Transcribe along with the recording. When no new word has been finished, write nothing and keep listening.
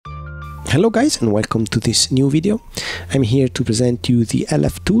Hello guys, and welcome to this new video. I'm here to present you the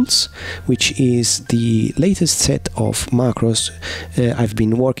LFTools, which is the latest set of macros I've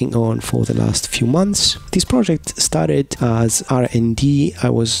been working on for the last few months. This project started as R&D I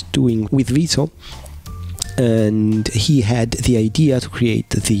was doing with Vito, and he had the idea to create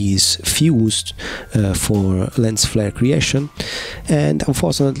these fuse for lens flare creation, and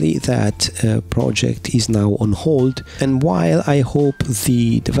unfortunately that project is now on hold. And while I hope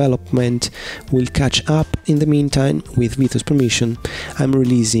the development will catch up, in the meantime, with Vito's permission, I'm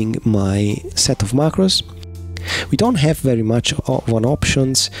releasing my set of macros. We don't have very much of an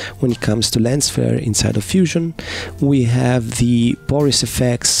options when it comes to lens flare inside of Fusion. We have the Boris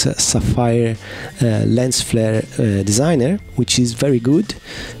FX Sapphire lens flare designer, which is very good,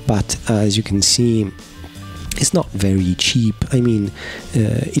 but as you can see, it's not very cheap. I mean,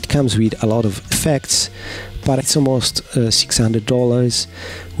 it comes with a lot of effects, but it's almost $600,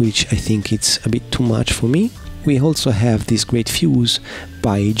 which I think it's a bit too much for me. We also have this great fuse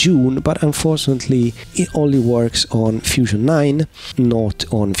by June, but unfortunately it only works on Fusion 9,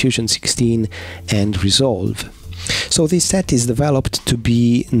 not on Fusion 16 and Resolve. So this set is developed to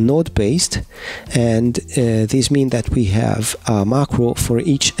be node-based, and this means that we have a macro for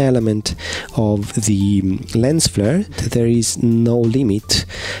each element of the lens flare. There is no limit,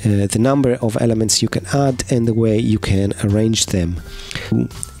 the number of elements you can add and the way you can arrange them.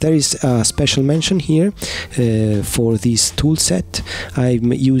 There is a special mention here for this toolset.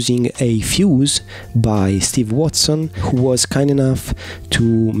 I'm using a fuse by Steve Watson, who was kind enough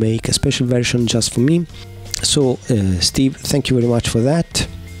to make a special version just for me. So Steve, thank you very much for that.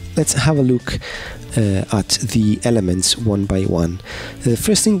 Let's have a look at the elements one by one. The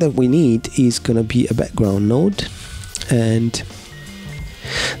first thing that we need is gonna be a background node, and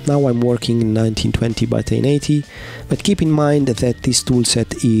now I'm working in 1920 by 1080, but keep in mind that this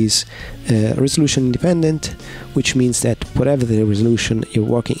toolset is resolution independent, which means that whatever the resolution you're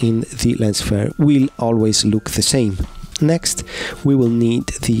working in, the lens flare will always look the same. Next, we will need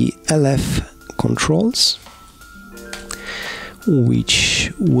the LF controls,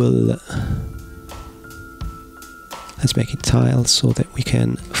 which will, let's make it tile so that we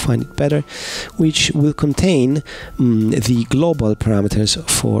can find it better, which will contain the global parameters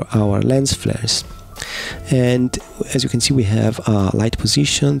for our lens flares. And as you can see, we have light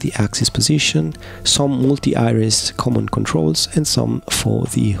position, the axis position, some multi-iris common controls, and some for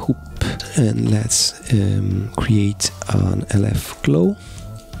the hoop. And let's create an LF glow.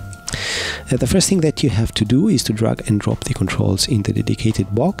 The first thing that you have to do is to drag and drop the controls in the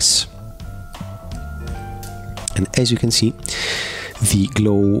dedicated box, and as you can see, the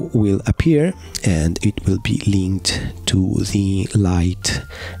glow will appear and it will be linked to the light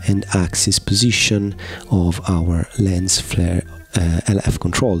and axis position of our lens flare LF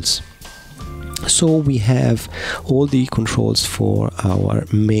controls. So we have all the controls for our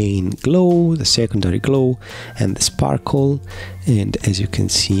main glow, the secondary glow, and the sparkle. And as you can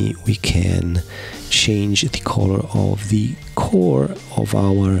see, we can change the color of the core of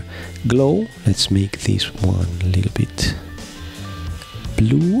our glow. Let's make this one a little bit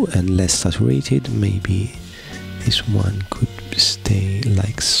blue and less saturated. Maybe this one could stay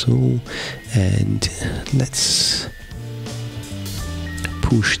like so, and let's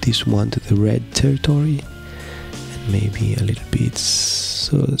push this one to the red territory, and maybe a little bit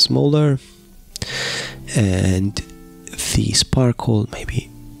smaller, and the sparkle maybe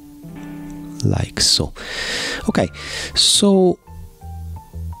like so. Okay, so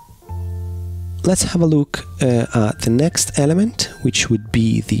let's have a look at the next element, which would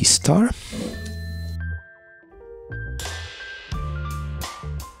be the star.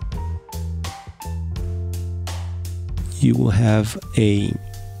 You will have a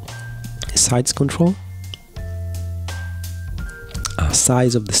size control, a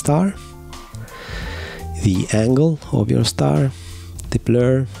size of the star, the angle of your star, the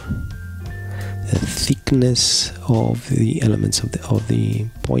blur, the thickness of the elements of the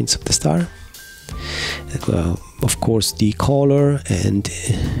points of the star, of course the color, and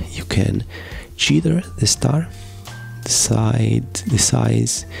you can jitter the star, the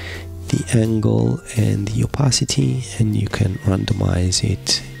size, the angle, and the opacity, and you can randomize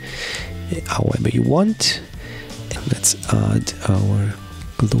it however you want. And let's add our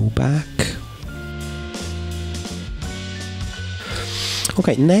glow back.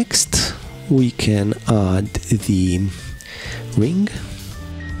 Okay, next we can add the ring.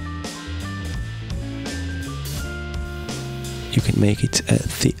 You can make it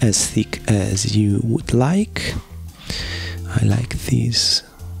as thick as you would like. I like this,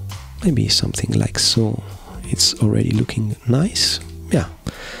 maybe something like so. It's already looking nice. Yeah,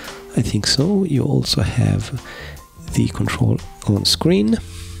 I I think so. You also have the control on screen.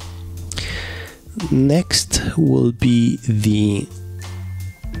 Next will be the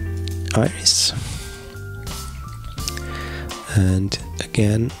iris, and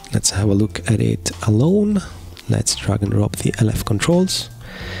again let's have a look at it alone. Let's drag and drop the LF controls,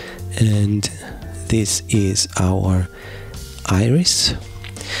 and this is our iris.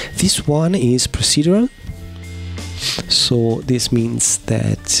 This one is procedural, so this means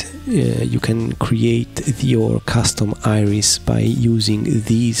that you can create your custom iris by using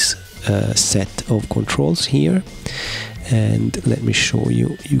these set of controls here. And let me show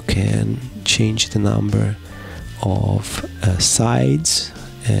you. You can change the number of sides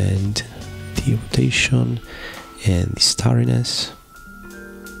and the rotation and the starriness,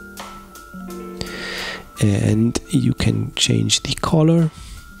 and you can change the color,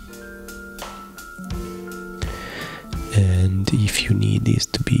 and if you need this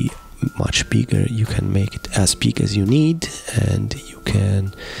to be much bigger, you can make it as big as you need, and you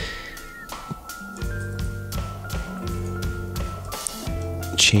can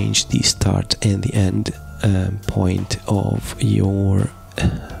change the start and the end point of your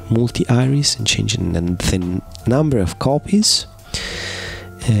multi-iris and changing the number of copies.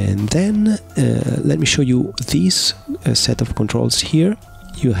 And then let me show you this set of controls here.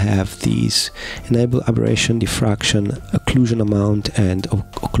 You have these enable aberration, diffraction, occlusion amount, and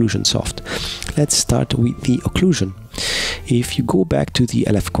occlusion soft. Let's start with the occlusion. If you go back to the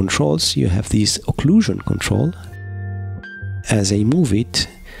LF controls, you have this occlusion control. As I move it,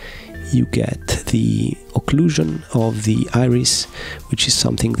 you get the occlusion of the iris, which is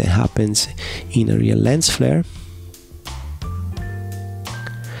something that happens in a real lens flare.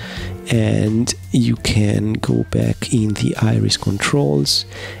 And you can go back in the iris controls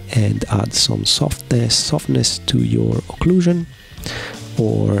and add some softness to your occlusion,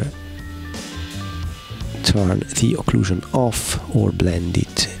 or turn the occlusion off or blend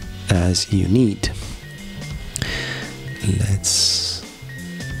it as you need. Let's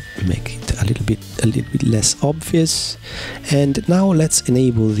make it a little bit less obvious. And now let's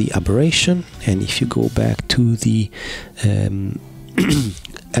enable the aberration. And if you go back to the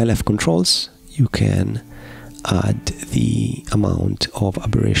LF controls, you can add the amount of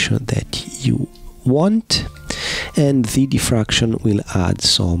aberration that you want, and the diffraction will add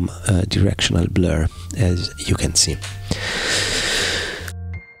some directional blur, as you can see.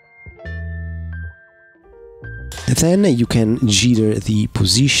 Then you can jitter the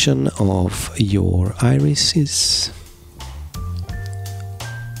position of your irises,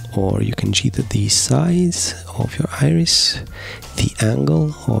 or you can jitter the size of your iris, the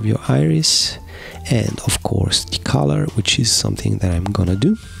angle of your iris, and of course the color, which is something that I'm gonna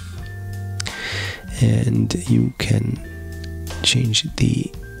do. And you can change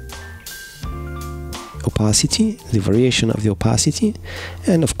the opacity, the variation of the opacity,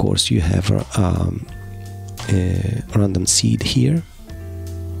 and of course you have a random seed here.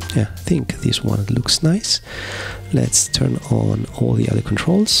 Yeah, I think this one looks nice. Let's turn on all the other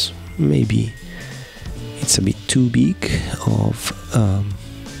controls. Maybe it's a bit too big of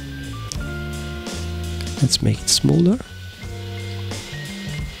let's make it smaller,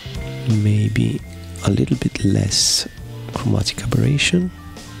 maybe a little bit less chromatic aberration,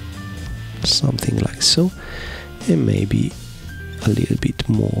 something like so, and maybe a little bit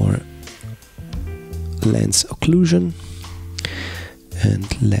more lens occlusion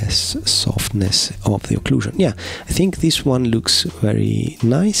and less softness of the occlusion. Yeah, I think this one looks very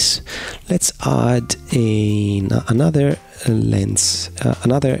nice. Let's add another lens,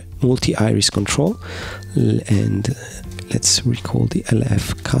 another multi-iris control, and let's recall the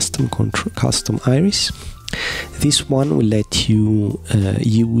LF custom iris. This one will let you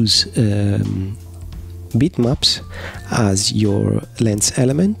use bitmaps as your lens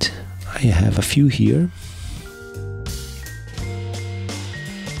element. I have a few here.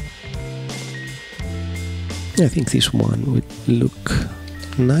 I think this one would look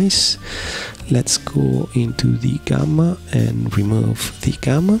nice. Let's go into the gamma and remove the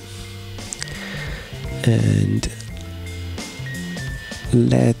gamma, and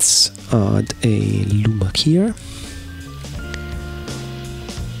let's add a luma here.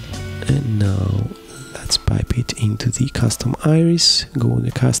 And now let's pipe it into the custom iris. Go in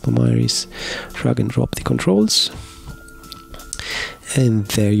the custom iris, drag and drop the controls, and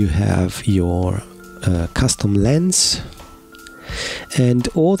there you have your custom lens. And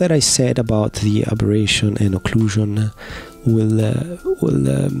all that I said about the aberration and occlusion will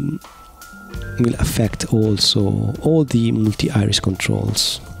affect also all the multi-iris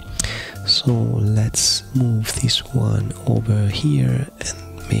controls. So let's move this one over here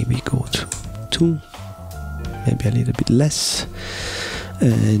and maybe go to 2, maybe a little bit less,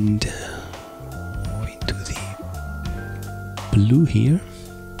 and move into the blue here,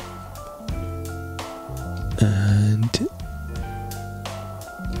 and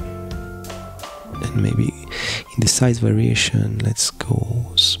maybe in the size variation, let's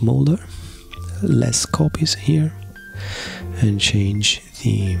go smaller, less copies here, and change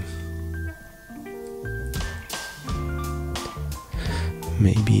the,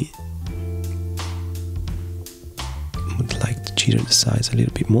 maybe would like to jitter the size a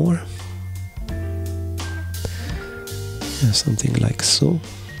little bit more, something like so.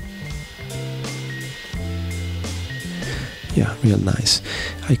 Yeah, real nice.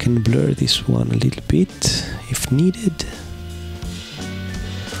 I can blur this one a little bit if needed.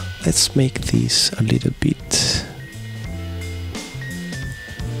 Let's make this a little bit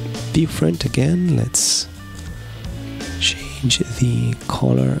different again. Let's change the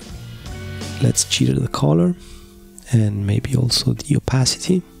color. Let's jitter the color and maybe also the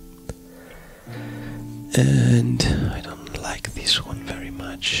opacity. And I don't like this one very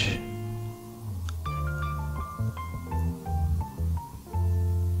much.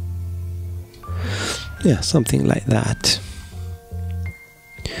 Yeah, something like that.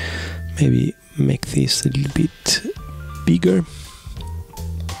 Maybe make this a little bit bigger.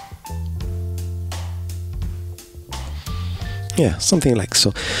 Yeah, something like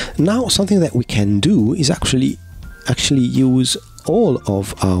so. Now something that we can do is actually use all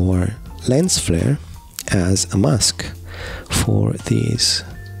of our lens flare as a mask for this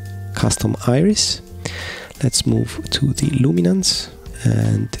custom iris. Let's move to the luminance,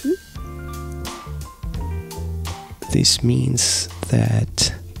 and this means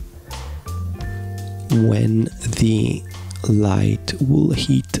that when the light will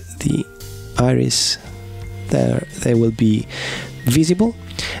hit the iris, they will be visible.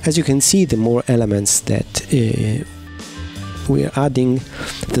 As you can see, the more elements that we are adding,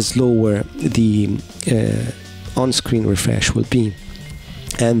 the slower the on-screen refresh will be.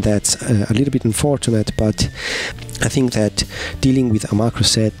 And that's a little bit unfortunate, but I think that dealing with a macro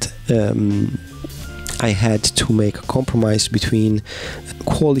set, I had to make a compromise between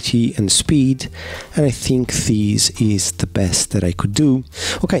quality and speed, and I think this is the best that I could do.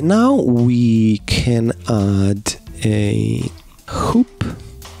 Okay, now we can add a hoop,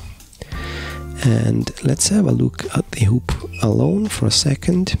 and let's have a look at the hoop alone for a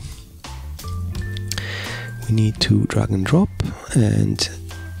second. We need to drag and drop and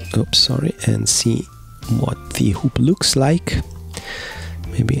and see what the hoop looks like.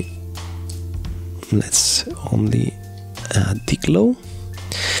 Maybe let's only add the glow.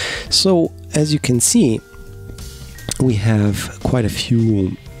 So as you can see, we have quite a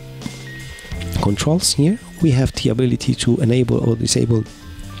few controls here. We have the ability to enable or disable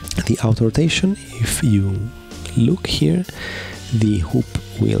the auto rotation. If you look here, the hoop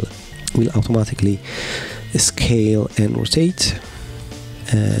will automatically scale and rotate,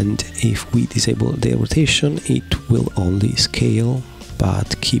 and if we disable the rotation, it will only scale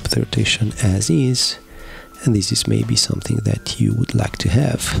but keep the rotation as is, and this is maybe something that you would like to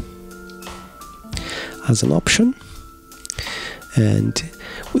have as an option. And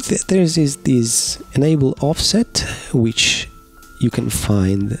there is this enable offset, which you can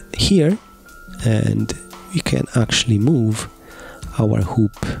find here, and we can actually move our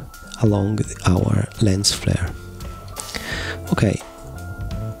hoop along our lens flare. Okay,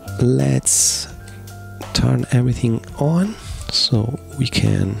 let's turn everything on so we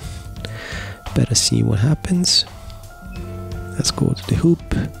can better see what happens. Let's go to the hoop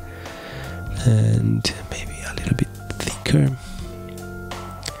and maybe a little bit thicker,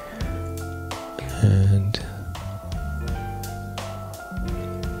 and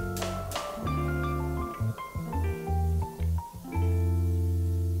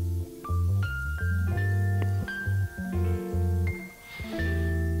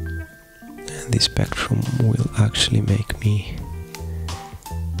the spectrum will actually make me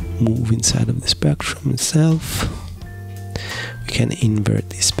move inside of the spectrum itself. We can invert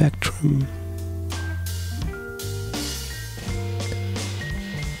the spectrum.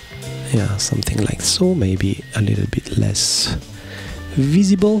 Yeah, something like so, maybe a little bit less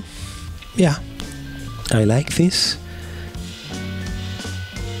visible. Yeah, I like this.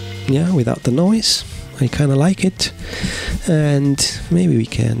 Yeah, without the noise, I kind of like it. And maybe we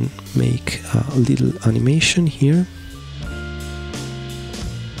can make a little animation here.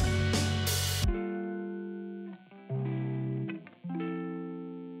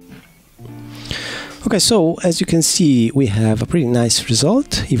 Okay, so as you can see, we have a pretty nice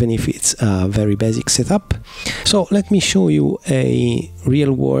result, even if it's a very basic setup. So let me show you a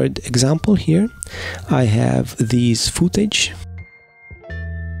real-world example here. I have this footage.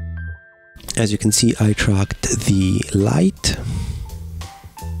 As you can see, I tracked the light.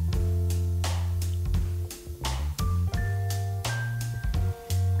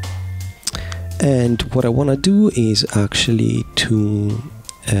 And what I want to do is actually to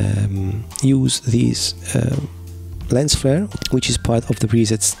use this lens flare, which is part of the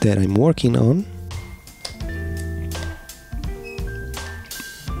presets that I'm working on.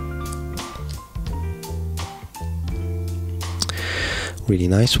 Really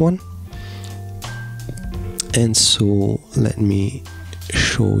nice one. And so let me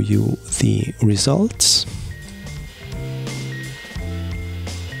show you the results.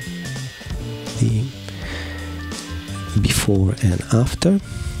 The before and after.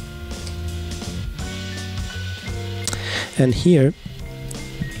 And here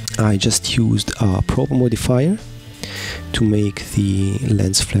I just used a probe modifier to make the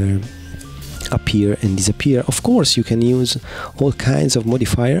lens flare appear and disappear. Of course, you can use all kinds of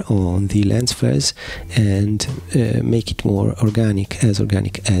modifier on the lens flares and make it more organic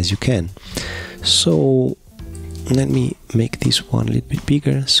as you can. So let me make this one a little bit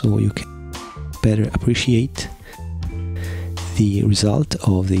bigger so you can better appreciate the result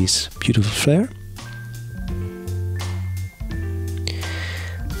of this beautiful flare.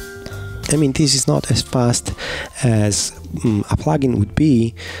 I mean, this is not as fast as a plugin would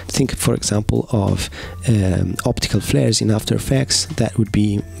be. Think, for example, of optical flares in After Effects. That would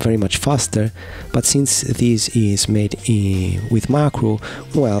be very much faster. But since this is made with macro,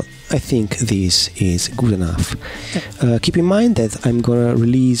 well, I think this is good enough. Keep in mind that I'm gonna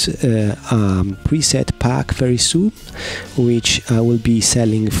release a preset pack very soon, which I will be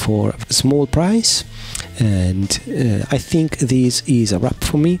selling for a small price. And I think this is a wrap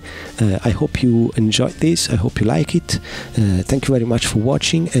for me. I hope you enjoyed this. I hope you like it. Thank you very much for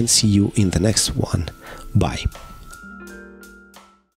watching, and see you in the next one. Bye.